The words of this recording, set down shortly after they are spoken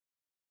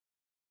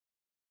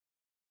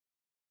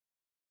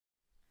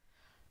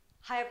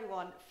Hi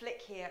everyone,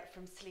 Flick here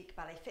from Sleek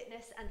Ballet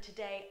Fitness, and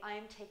today I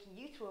am taking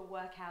you through a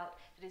workout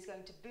that is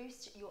going to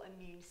boost your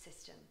immune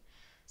system.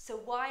 So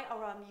why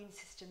are our immune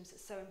systems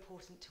so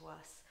important to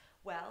us?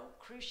 Well,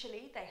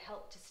 crucially, they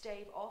help to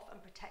stave off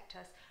and protect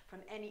us from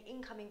any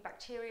incoming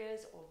bacteria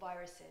or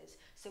viruses.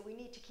 So we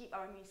need to keep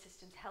our immune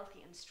systems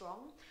healthy and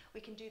strong.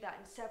 We can do that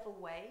in several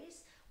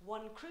ways.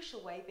 One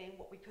crucial way being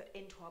what we put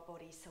into our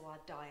bodies, so our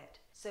diet.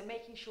 So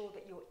making sure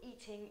that you're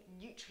eating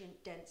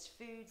nutrient-dense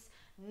foods,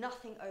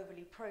 nothing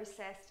overly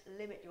processed,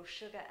 limit your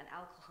sugar and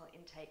alcohol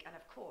intake, and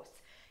of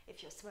course,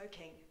 if you're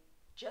smoking,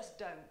 just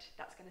don't.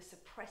 That's going to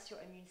suppress your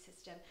immune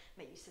system,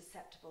 make you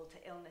susceptible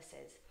to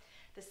illnesses.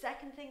 The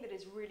second thing that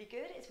is really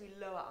good is we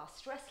lower our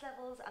stress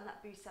levels, and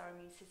that boosts our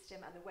immune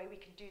system, and the way we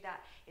can do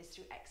that is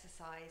through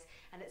exercise.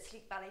 And at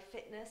Sleek Ballet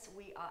Fitness,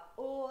 we are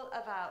all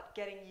about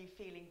getting you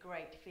feeling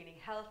great, feeling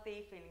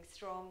healthy, feeling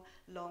strong,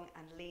 long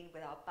and lean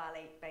with our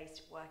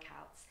ballet-based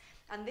workouts.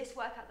 And this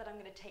workout that I'm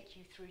going to take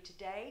you through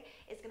today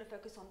is going to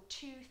focus on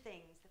two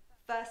things.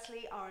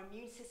 Firstly, our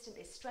immune system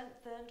is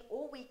strengthened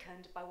or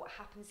weakened by what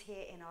happens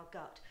here in our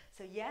gut.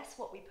 So yes,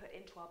 what we put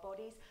into our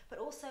bodies, but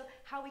also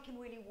how we can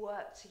really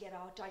work to get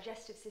our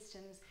digestive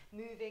systems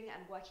moving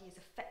and working as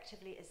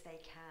effectively as they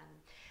can.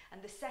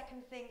 And the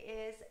second thing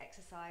is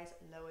exercise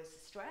lowers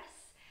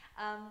stress,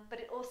 but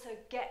it also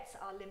gets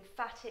our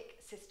lymphatic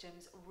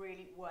systems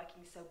really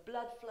working. So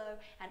blood flow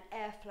and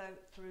airflow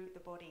through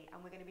the body.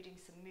 And we're going to be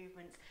doing some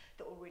movements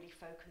that will really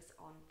focus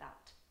on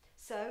that.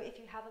 So if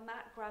you have a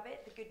mat, grab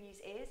it. The good news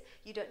is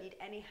you don't need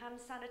any hand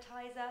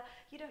sanitizer.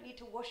 You don't need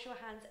to wash your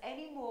hands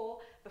anymore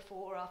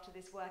before or after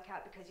this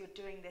workout, because you're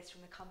doing this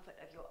from the comfort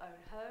of your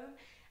own home,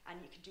 and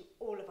you can do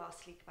all of our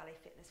Sleek Ballet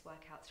Fitness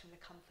workouts from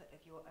the comfort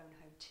of your own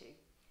home too.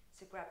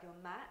 So grab your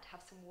mat,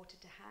 have some water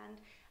to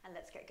hand, and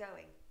let's get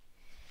going.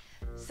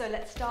 So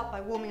let's start by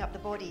warming up the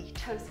body.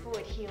 Toes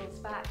forward, heels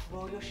back,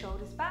 roll your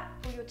shoulders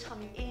back, pull your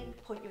tummy in,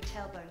 point your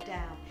tailbone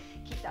down.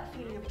 Keep that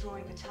feeling of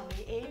drawing the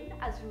tummy in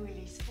as we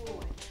release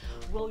forward.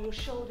 Roll your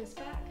shoulders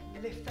back,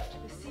 lift up to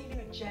the ceiling,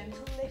 a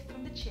gentle lift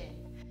from the chin.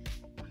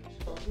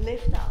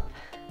 Lift up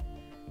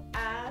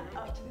and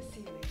up to the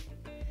ceiling.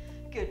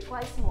 Good,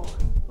 twice more.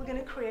 We're going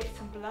to create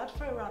some blood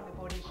flow around the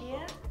body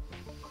here.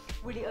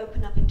 Really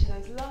open up into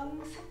those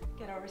lungs,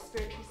 get our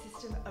respiratory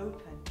system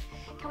open.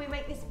 Can we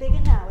make this bigger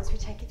now as we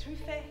take it through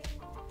fifth?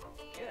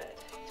 Good.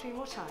 3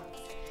 more times.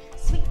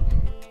 Sweep.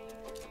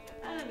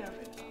 And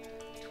open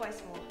up.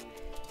 Twice more.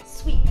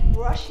 Sweep.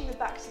 Brushing the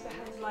backs of the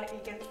hands lightly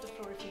against the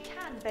floor if you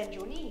can. Bend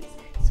your knees.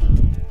 Sweep.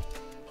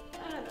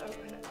 And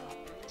open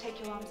up.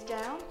 Take your arms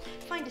down.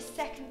 Find a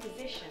second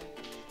position.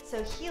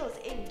 So heels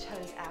in,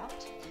 toes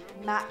out.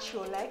 Match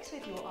your legs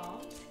with your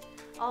arms.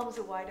 Arms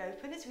are wide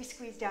open as we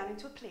squeeze down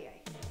into a plie.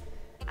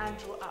 And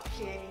draw up,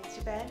 plie needs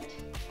to bend,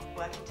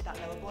 work into that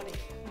lower body.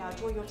 Now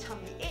draw your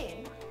tummy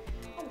in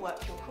and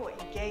work your core,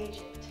 engage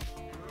it.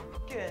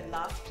 Good,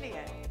 last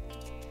plie.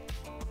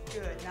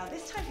 Good, now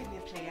this time give me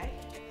a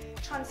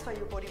plie. Transfer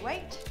your body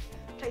weight,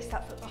 place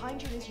that foot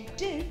behind you, and as you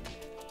do,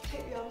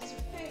 take the arms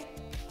to feet,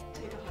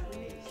 take a high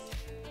release.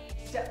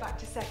 Step back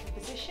to second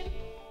position,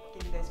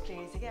 give me those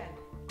plies again.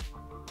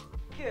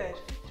 Good,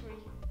 for 3.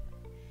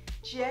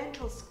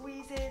 Gentle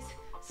squeezes,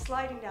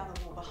 sliding down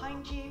the wall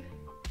behind you.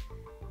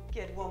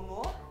 Good, 1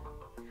 more,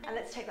 and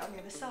let's take that on the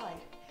other side.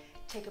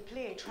 Take a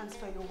plie,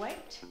 transfer your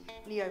weight,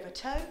 knee over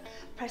toe,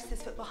 press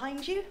this foot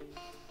behind you,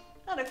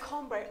 and a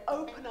combre,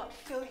 open up,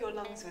 fill your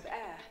lungs with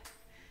air.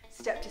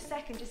 Step to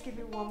second, just give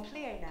me 1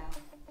 plie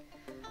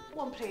now.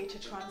 1 plie to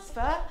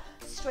transfer,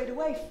 straight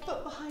away,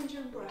 foot behind you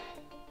and breath.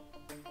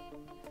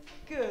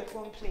 Good,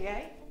 1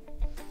 plie.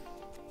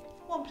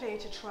 1 plie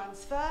to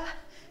transfer,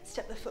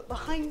 step the foot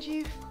behind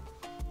you,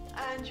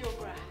 and your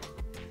breath.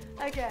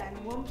 Again,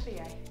 1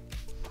 plie.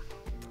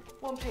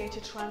 1 plie to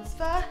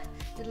transfer,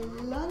 little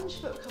lunge,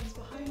 foot comes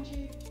behind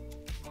you,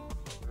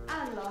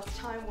 and last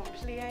time, 1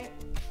 plie.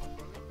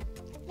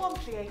 1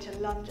 plie to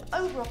lunge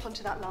over up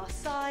onto that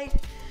last side,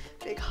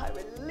 big high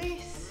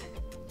release,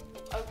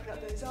 open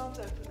up those arms,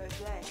 open those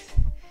legs.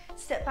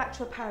 Step back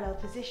to a parallel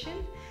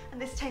position,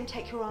 and this time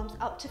take your arms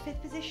up to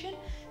 5th position,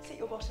 sit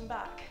your bottom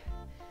back.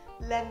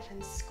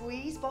 Lengthen,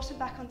 squeeze, bottom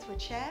back onto a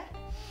chair.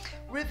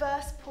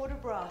 Reverse port de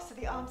bras, so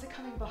the arms are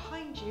coming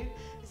behind you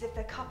as if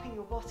they're cupping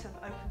your bottom,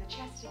 open the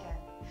chest again.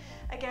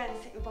 Again,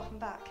 sit your bottom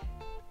back.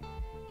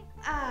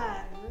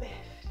 And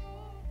lift.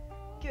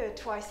 Good,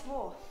 twice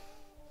more.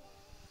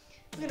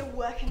 We're going to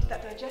work into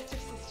that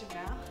digestive system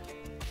now.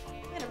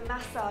 We're going to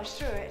massage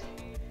through it.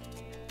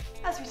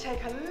 As we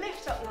take a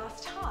lift up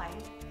last time,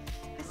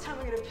 this time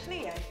we're going to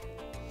plie.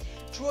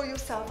 Draw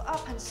yourself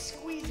up and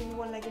squeezing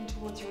one leg in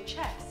towards your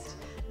chest.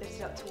 Lift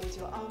it up towards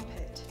your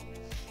armpit.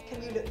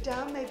 Can you look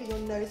down? Maybe your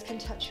nose can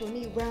touch your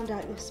knee. Round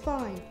out your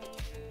spine.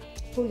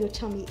 Pull your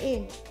tummy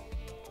in.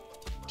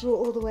 Draw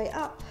all the way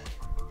up.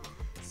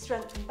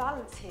 Strength and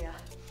balance here.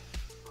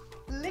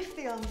 Lift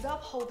the arms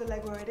up, hold the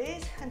leg where it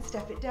is, and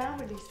step it down,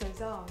 release those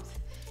arms.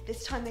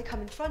 This time they come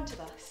in front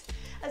of us.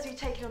 As we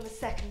take it on the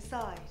second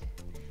side.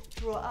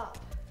 Draw up.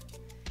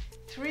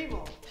 3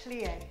 more.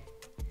 Plie.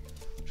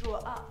 Draw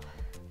up.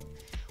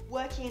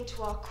 Working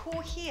into our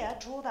core here,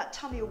 draw that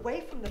tummy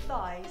away from the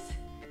thighs.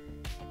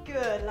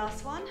 Good,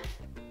 last one.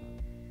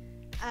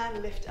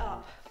 And lift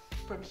up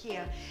from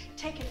here.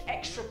 Take an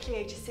extra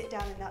plie to sit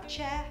down in that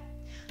chair.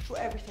 Draw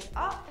everything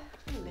up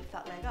and lift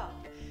that leg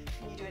up.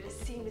 And you do it as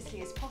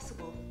seamlessly as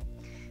possible.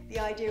 The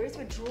idea is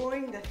we're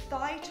drawing the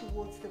thigh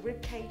towards the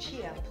rib cage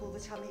here. Pull the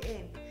tummy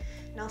in.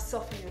 Now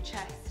soften your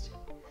chest.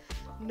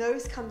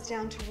 Nose comes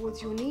down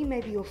towards your knee,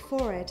 maybe your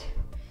forehead.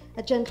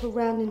 A gentle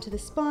round into the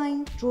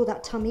spine. Draw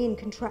that tummy in,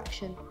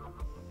 contraction.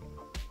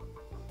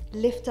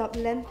 Lift up,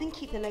 lengthen,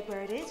 keep the leg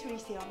where it is.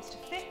 Release the arms to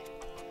fit.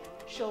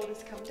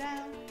 Shoulders come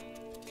down.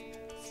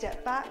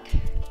 Step back.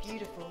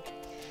 Beautiful.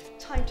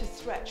 Time to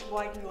stretch,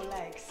 widen your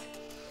legs.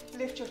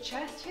 Lift your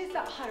chest. Here's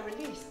that high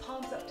release.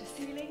 Palms up to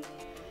ceiling.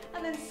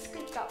 And then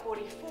scoop that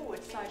body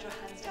forward. Slide your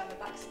hands down the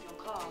backs of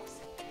your calves.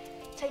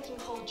 Taking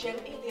hold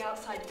gently of the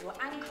outside of your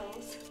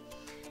ankles.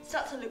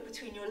 Start to look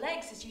between your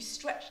legs as you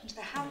stretch into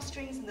the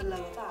hamstrings and the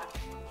lower back.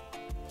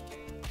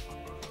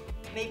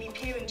 Maybe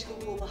peering to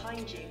the wall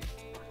behind you.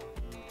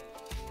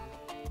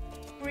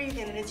 Breathe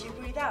in, and as you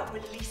breathe out,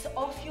 release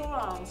off your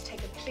arms.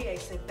 Take a plie,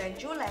 so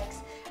bend your legs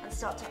and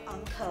start to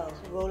uncurl.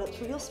 Roll up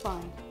through your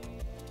spine.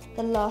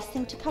 The last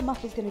thing to come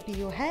up is going to be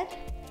your head.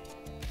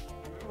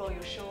 Roll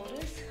your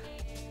shoulders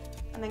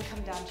and then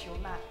come down to your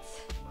mats.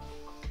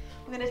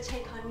 We're going to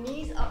take our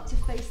knees up to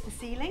face the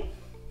ceiling.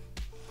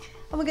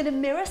 And we're going to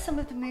mirror some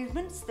of the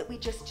movements that we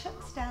just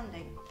took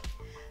standing.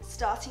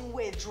 Starting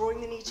with drawing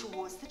the knee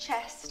towards the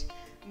chest,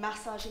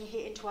 massaging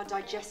here into our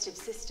digestive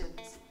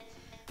systems.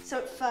 So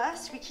at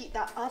first, we keep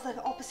that other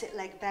opposite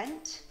leg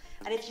bent.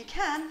 And if you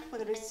can, we're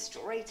going to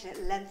straighten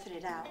it, lengthen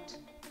it out.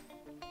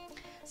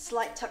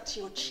 Slight tuck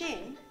to your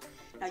chin.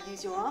 Now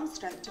use your arm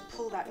strength to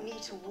pull that knee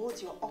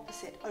towards your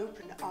opposite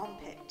open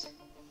armpit.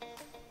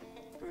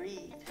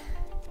 Breathe.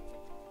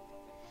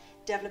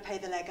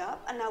 Développé the leg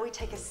up, and now we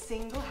take a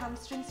single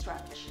hamstring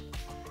stretch.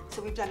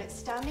 So we've done it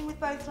standing with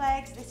both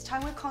legs. This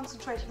time we're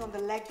concentrating on the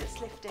leg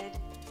that's lifted,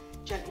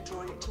 gently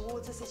drawing it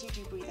towards us as you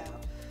do breathe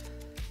out.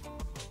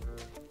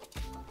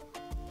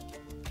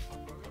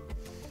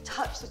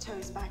 Touch the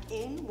toes back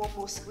in, one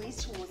more squeeze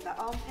towards that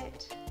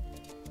armpit,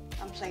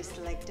 and place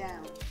the leg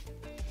down.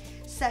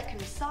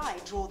 Second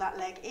side, draw that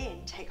leg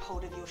in, take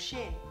hold of your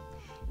shin.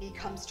 Knee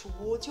comes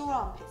towards your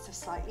armpit, so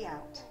slightly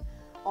out.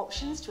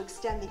 Options to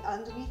extend the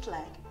underneath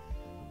leg.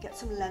 Get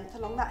some length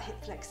along that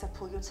hip flexor,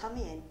 pull your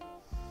tummy in.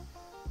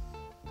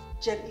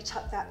 Gently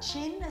tuck that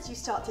chin as you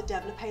start to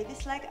développé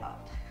this leg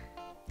up.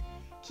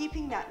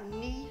 Keeping that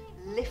knee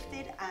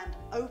lifted and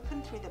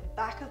open through the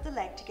back of the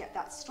leg to get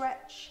that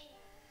stretch.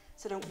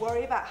 So don't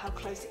worry about how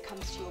close it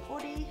comes to your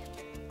body.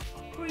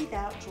 Breathe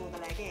out, draw the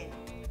leg in.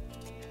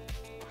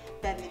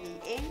 Bend the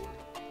knee in,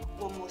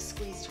 one more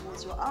squeeze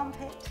towards your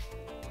armpit,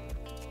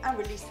 and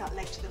release that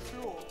leg to the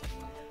floor.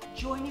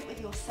 Join it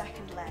with your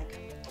second leg.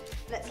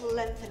 Let's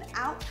lengthen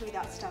out through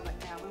that stomach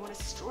now. We want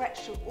to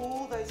stretch through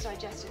all those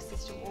digestive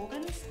system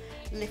organs,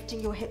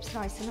 lifting your hips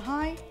nice and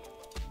high.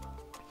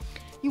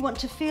 You want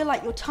to feel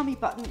like your tummy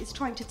button is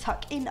trying to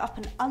tuck in, up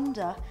and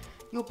under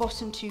your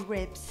bottom two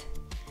ribs.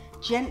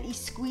 Gently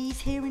squeeze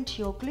here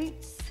into your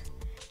glutes.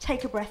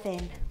 Take a breath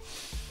in.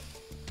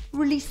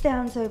 Release the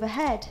hands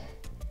overhead.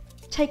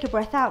 Take a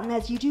breath out, and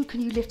as you do, can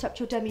you lift up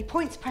your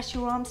demi-points, press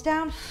your arms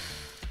down.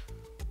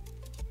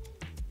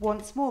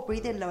 Once more,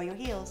 breathe in, lower your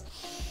heels.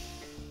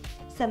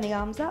 Send the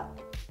arms up.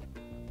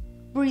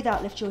 Breathe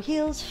out, lift your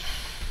heels.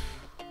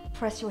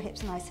 Press your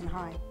hips nice and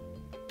high.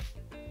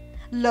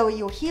 Lower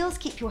your heels,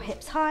 keep your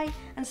hips high,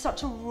 and start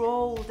to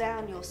roll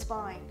down your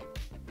spine.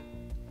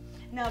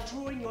 Now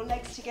drawing your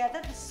legs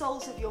together, the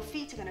soles of your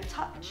feet are going to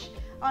touch.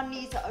 Our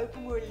knees are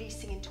open, we're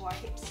releasing into our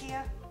hips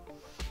here.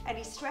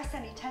 Any stress,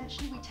 any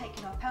tension we take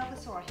in our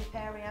pelvis or our hip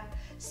area,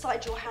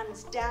 slide your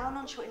hands down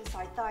onto your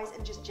inside thighs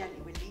and just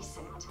gently release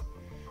it.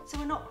 So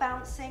we're not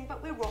bouncing,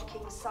 but we're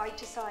rocking side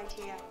to side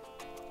here.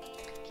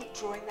 Keep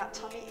drawing that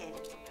tummy in.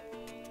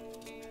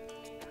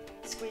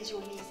 Squeeze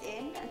your knees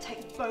in and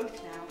take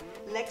both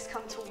now. Legs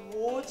come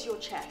towards your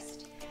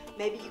chest.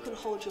 Maybe you can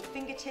hold your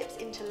fingertips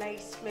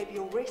interlaced, maybe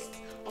your wrists,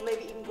 or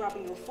maybe even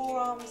grabbing your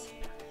forearms.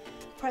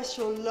 Press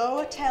your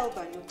lower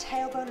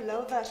tailbone,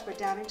 lower vertebra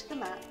down into the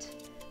mat,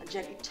 and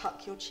gently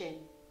tuck your chin.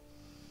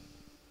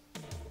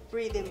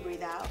 Breathe in,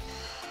 breathe out.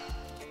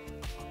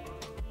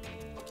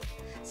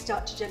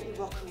 Start to gently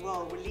rock and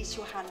roll. Release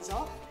your hands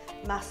off,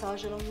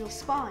 massage along your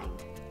spine.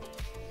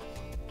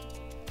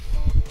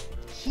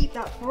 Keep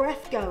that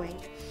breath going.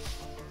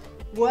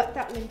 Work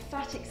that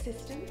lymphatic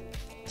system.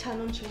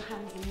 Turn onto your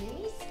hands and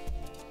knees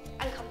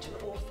and come to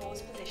an all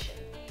fours position.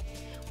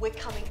 We're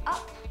coming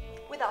up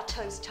with our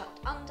toes tucked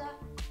under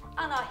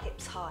and our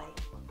hips high.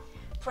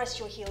 Press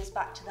your heels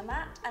back to the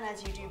mat, and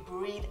as you do,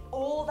 breathe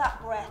all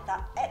that breath,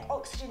 that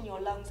oxygen in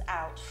your lungs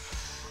out.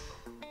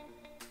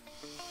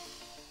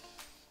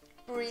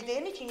 Breathe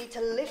in. If you need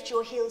to lift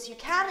your heels, you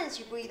can. As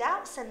you breathe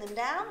out, send them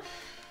down.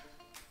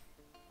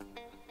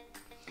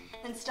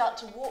 Then start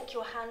to walk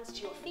your hands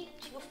to your feet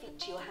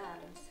to your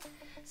hands.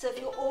 So if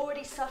you're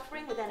already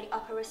suffering with any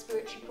upper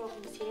respiratory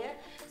problems here,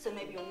 so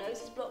maybe your nose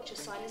is blocked, your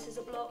sinuses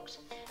are blocked,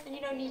 then you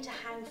don't need to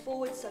hang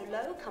forward so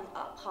low, come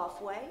up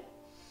halfway,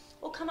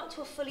 or come up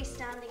to a fully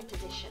standing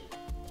position.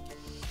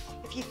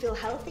 If you feel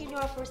healthy in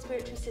your upper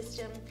respiratory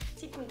system,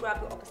 so you can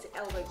grab your opposite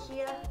elbow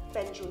here,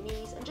 bend your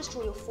knees, and just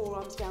draw your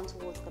forearms down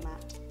towards the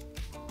mat.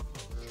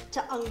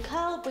 To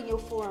uncurl, bring your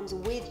forearms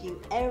with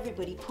you.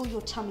 Everybody, pull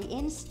your tummy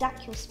in,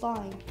 stack your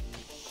spine.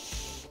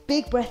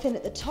 Big breath in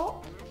at the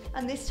top.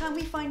 And this time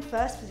we find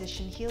first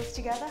position, heels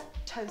together,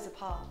 toes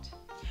apart.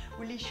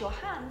 Release your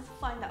hands,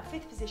 find that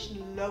fifth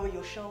position, lower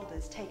your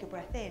shoulders, take a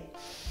breath in.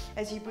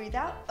 As you breathe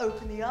out,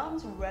 open the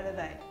arms,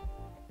 releve.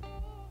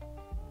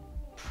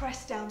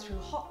 Press down through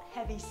hot,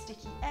 heavy,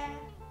 sticky air.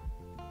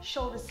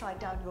 Shoulders slide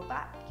down your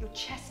back, your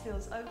chest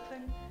feels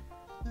open.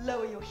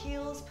 Lower your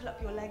heels, pull up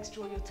your legs,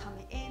 draw your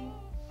tummy in.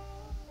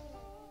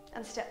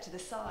 And step to the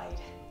side.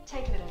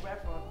 Take a little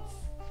reverence.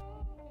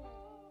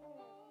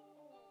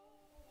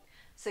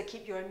 So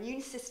keep your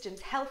immune systems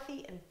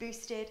healthy and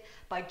boosted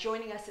by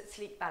joining us at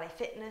Sleek Ballet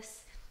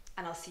Fitness,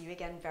 and I'll see you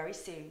again very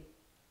soon.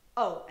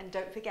 Oh, and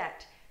don't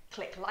forget,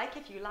 click like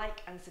if you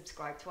like and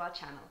subscribe to our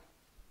channel.